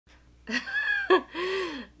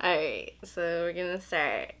so we're gonna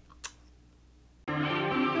start.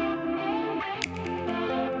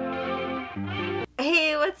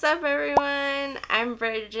 Hey, what's up everyone? I'm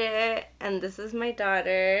Bridget and this is my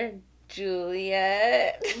daughter,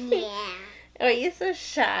 Juliette. Yeah. Oh, you're so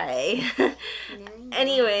shy. No,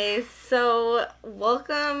 Anyways, so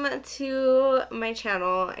welcome to my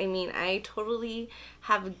channel. I mean, I totally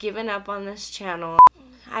have given up on this channel.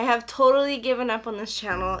 I have totally given up on this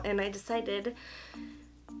channel and I decided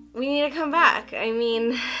we need to come back. I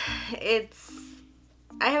mean, I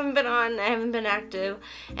haven't been active,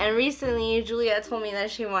 and recently Juliette told me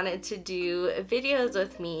that she wanted to do videos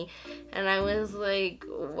with me, and I was like,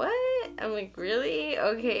 what? I'm like, really?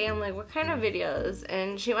 Okay. I'm like, what kind of videos?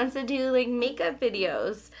 And she wants to do like makeup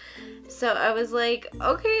videos. So I was like,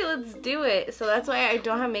 okay, let's do it. So that's why I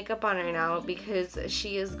don't have makeup on right now, because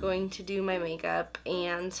she is going to do my makeup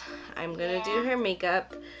and I'm gonna do her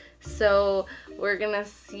makeup. So we're gonna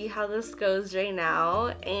see how this goes right now,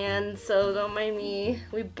 and so don't mind me,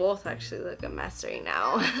 we both actually look a mess right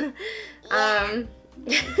now.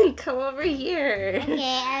 Come over here.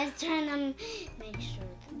 Okay, I was trying to make sure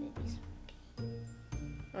the baby's okay.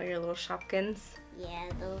 Oh, your little Shopkins?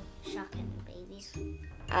 Yeah, the shocking babies.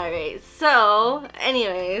 Alright, so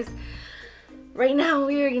anyways, right now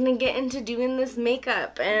we are gonna get into doing this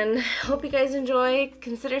makeup, and hope you guys enjoy.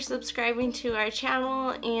 Consider subscribing to our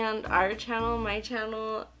channel and our channel, my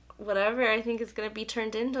channel, whatever. I think it's gonna be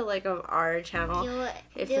turned into like our channel. Do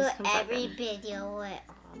every video with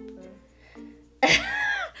Aubrey.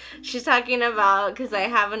 She's talking about, because I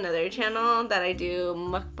have another channel that I do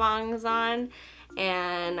mukbangs on,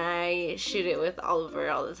 and I shoot it with Oliver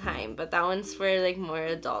all the time, but that one's for like more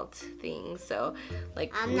adult things. So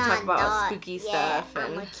like we talk about spooky stuff.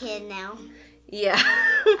 I'm and a kid now. yeah.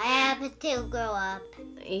 I have to grow up.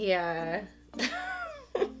 Yeah.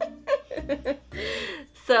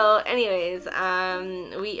 So anyways,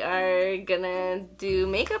 we are gonna do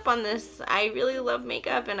makeup on this. I really love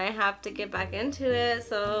makeup and I have to get back into it,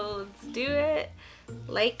 so let's do it.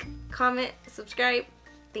 Like, comment, subscribe.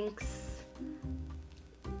 Thanks.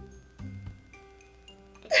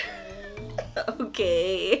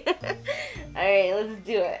 Okay. Alright, let's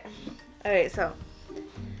do it. Alright, so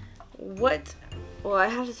what? Well, I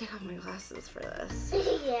have to take off my glasses for this.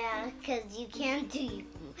 Yeah, because you can't do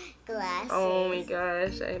glasses. Oh my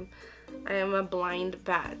gosh, I am a blind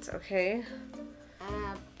bat, okay?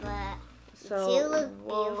 But So, you look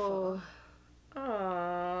beautiful.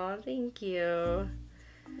 Aw, thank you.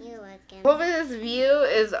 You look Hopefully this view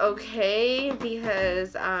is okay,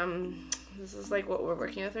 because this is like what we're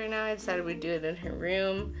working with right now. I decided we'd do it in her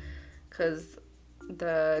room because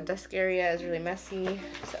the desk area is really messy.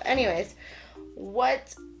 So anyways,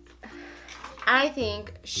 what I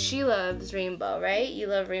think, she loves rainbow, right? You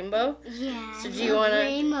love rainbow? Yeah. So do you want to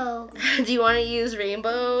rainbow? Do you want to use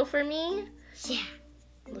rainbow for me? Yeah.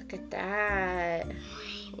 Look at that.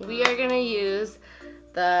 Rainbow. We are going to use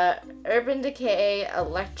the Urban Decay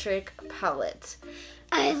electric palette.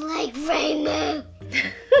 I like rainbow.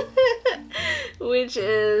 Which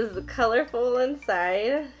is colorful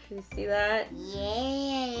inside. You see that?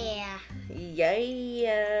 Yeah.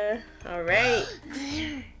 Yeah. Alright.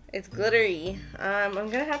 It's glittery. I'm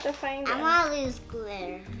gonna have to find it. I want to lose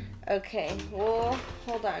glitter. Okay, well,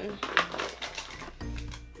 hold on.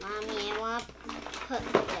 Mommy, I want to put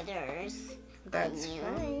glitters. That's on you.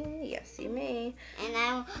 fine. Yes, you may. And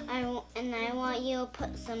I want you to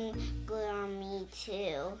put some glitter on me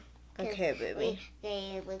too. Okay, baby.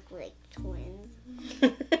 They look like twins.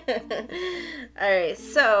 Alright,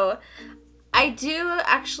 so I do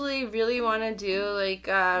actually really want to do like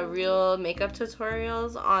real makeup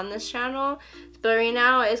tutorials on this channel, but right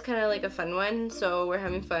now it's kind of like a fun one, so we're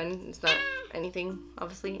having fun. It's not anything,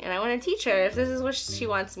 obviously, and I want to teach her. If this is what she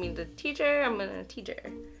wants me to teach her, I'm gonna teach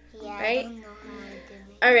her. Yeah, right? I don't know how to do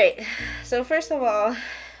it. Alright, so first of all,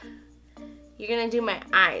 you're gonna do my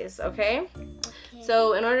eyes, okay? Okay.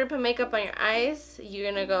 So in order to put makeup on your eyes,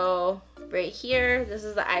 you're gonna go right here. This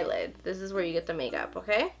is the eyelid. This is where you get the makeup,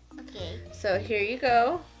 okay? Okay. So here you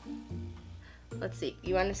go. Let's see.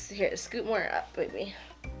 You want to scoot more up, baby.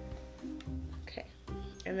 Okay.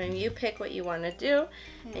 And then you pick what you want to do,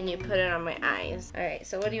 and you put it on my eyes. All right.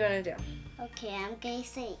 So what do you want to do? Okay, I'm gonna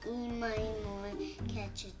say "E my moon,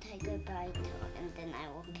 catch a tiger by the tail," and then I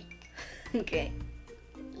will pick. Okay.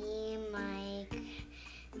 E my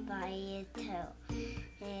by a tail.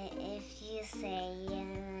 If you say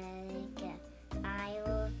I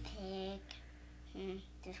will pick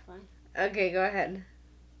this one. Okay. Go ahead.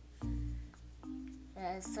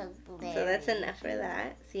 So glittery. So that's enough for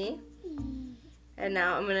that. See? And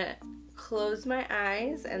now I'm gonna close my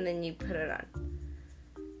eyes, and then you put it on.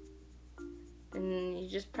 And you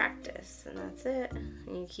just practice, and that's it.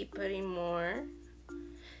 And you keep putting more.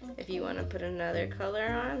 Okay. If you want to put another color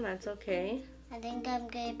on, that's okay. I think I'm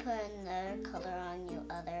going to put another color on your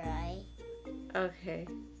other eye. Okay.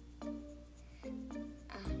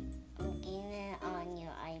 I'm getting it on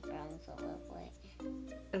your eyebrows a little bit.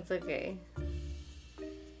 It's okay.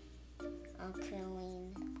 I'm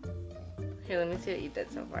feeling. Here, let me see what you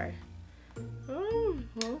did so far.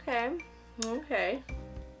 Okay. Okay.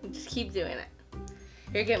 Just keep doing it.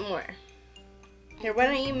 Here, get more. Here, why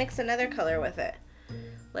don't you mix another color with it?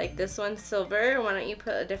 Like this one's silver. Why don't you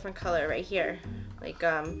put a different color right here? Like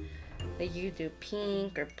you do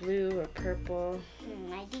pink or blue or purple.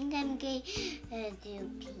 I think I'm going to do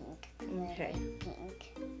pink. Okay.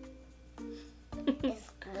 Pink. It's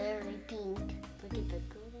glittery pink. Look at the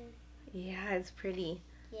glitter. Yeah, it's pretty.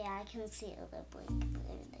 Yeah, I can see a little bit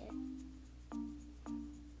glitter there.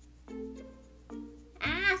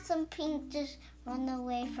 Ah, some pink just run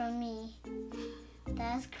away from me.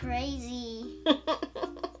 That's crazy.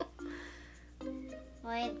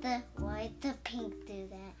 Why'd the pink do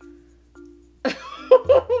that?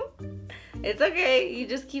 It's okay. You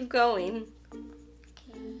just keep going.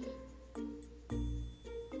 Okay.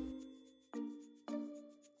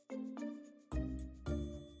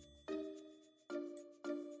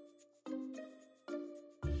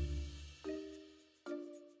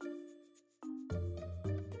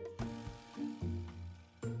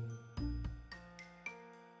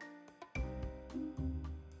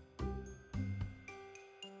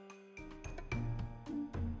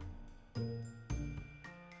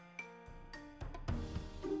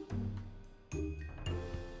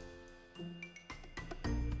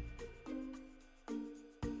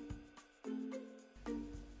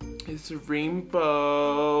 It's a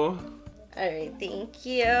rainbow. Alright, thank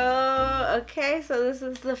you. Okay, so this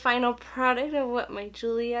is the final product of what my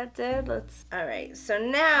Juliette did. Alright, so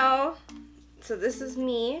now, this is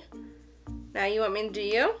me. Now you want me to do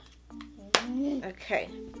you? Okay.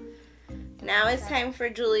 Now it's time for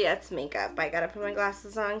Juliette's makeup. I gotta put my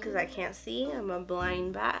glasses on because I can't see. I'm a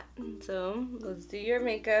blind bat. So let's do your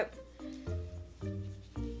makeup.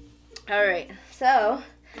 Alright, so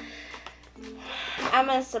I'm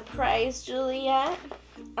gonna surprise Juliette.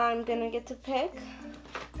 I'm gonna get to pick.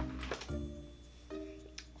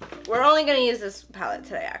 We're only gonna use this palette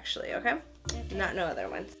today, actually, okay? Not no other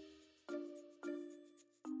ones.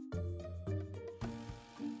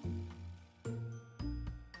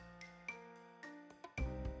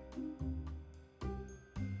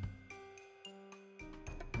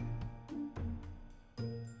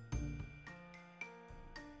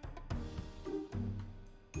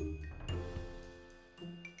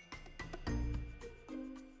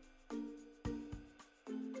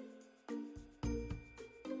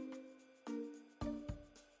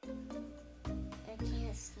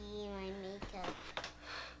 See my makeup.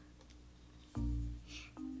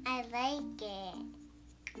 I like it.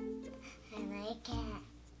 I like it.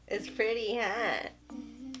 It's pretty, huh?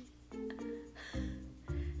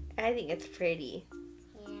 I think it's pretty.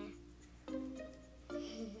 Yeah.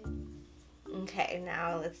 Okay,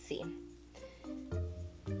 now let's see.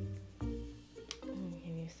 Give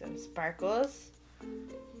you some sparkles.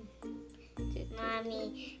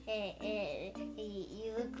 Mommy,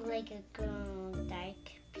 you look like a girl, dark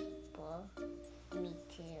people. Me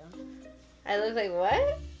too. I look like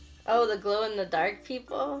what? Oh, the glow in the dark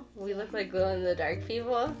people? We look like glow in the dark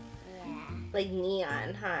people? Yeah. Like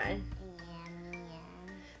neon, huh?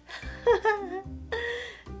 Yeah.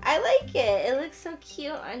 I like it. It looks so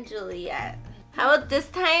cute on Juliette. How about this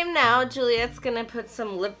time now? Juliette's gonna put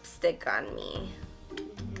some lipstick on me.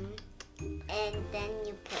 And then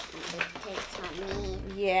you put lipsticks on me.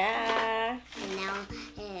 Yeah. And now,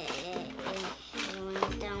 when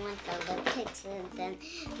you're done with the lipsticks, and then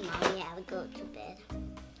Mommy have to go to bed.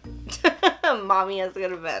 Mommy has to go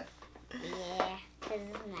to bed. Yeah, this is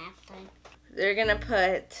nap time. They're gonna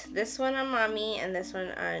put this one on Mommy and this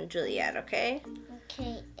one on Juliette, okay?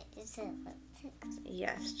 Okay, is it lipsticks?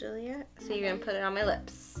 Yes, Juliette. So you're gonna put it on my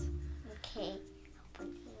lips. Okay, I'll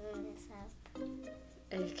put this up.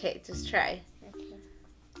 Okay, just try. Okay.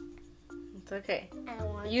 It's okay. I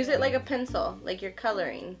don't want Use it like a pencil, like you're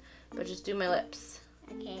coloring, but just do my lips.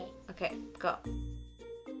 Okay. Okay, go.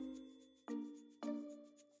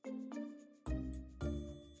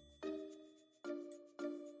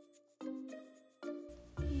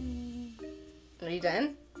 Are you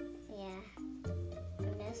done? Yeah. I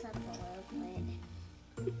mess up a little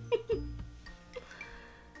bit.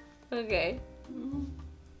 Okay.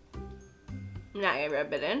 Now you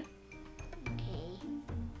rub it in. Okay.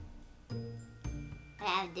 I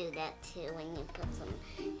have to do that too when you put some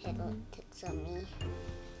head lipsticks on me.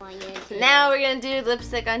 Now we're gonna do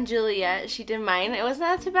lipstick on Juliette. She did mine. It was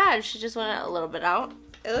not too bad. She just went a little bit out.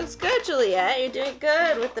 It looks good, Juliette. You're doing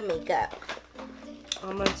good with the makeup.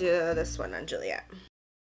 I'm gonna do this one on Juliette.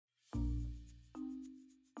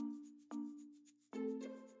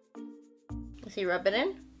 See, rub it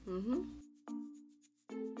in.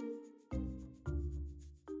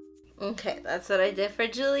 Okay, that's what I did for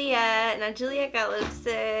Juliette. Now Juliette got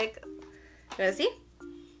lipstick. You wanna see?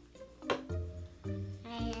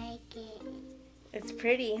 I like it. It's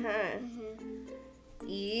pretty, huh?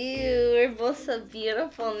 Ew, we're both so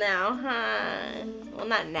beautiful now, huh? Well,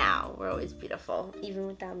 not now. We're always beautiful, even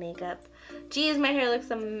without makeup. Geez, my hair looks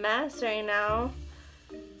a mess right now.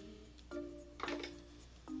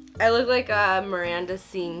 I look like Miranda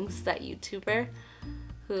Sings, that YouTuber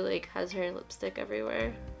who like has her lipstick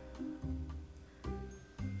everywhere.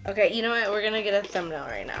 Okay, you know what? We're gonna get a thumbnail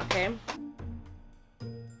right now, okay?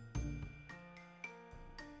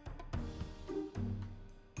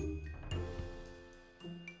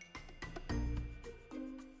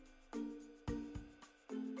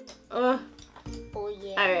 Oh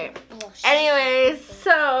yeah. Alright. Anyways,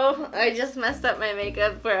 so I just messed up my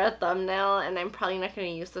makeup for a thumbnail and I'm probably not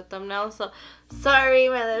going to use the thumbnail. So sorry,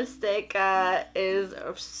 my lipstick is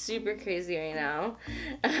super crazy right now.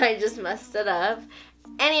 I just messed it up.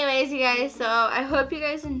 Anyways, you guys, so I hope you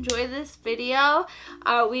guys enjoyed this video.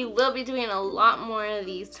 We will be doing a lot more of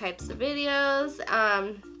these types of videos.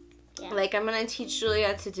 Like I'm going to teach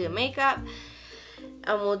Juliette to do makeup.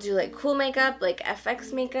 And we'll do like cool makeup, like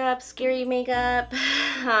FX makeup, scary makeup,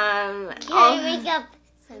 Scary makeup.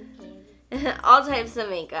 So scary. All types of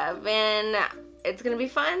makeup, and it's gonna be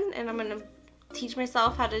fun. And I'm gonna teach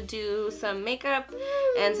myself how to do some makeup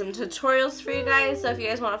and some tutorials for you guys. So if you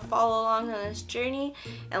guys want to follow along on this journey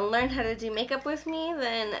and learn how to do makeup with me,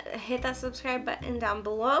 then hit that subscribe button down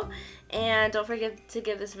below. And don't forget to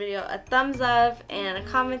give this video a thumbs up and a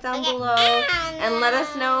comment down below. And let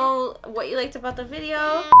us know what you liked about the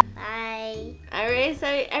video. Bye. Alright, so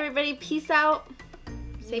everybody, peace out.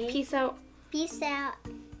 Say peace out. Peace out.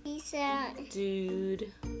 Peace out.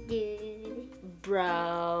 Dude. Dude.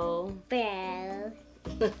 Bro. Bro.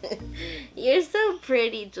 You're so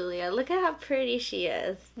pretty, Julia. Look at how pretty she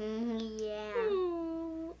is. Yeah.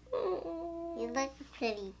 You look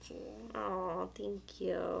pretty too. Oh, thank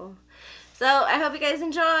you. So I hope you guys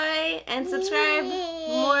enjoy and subscribe.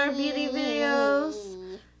 More beauty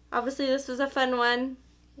videos. Obviously this was a fun one.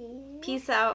 Peace out.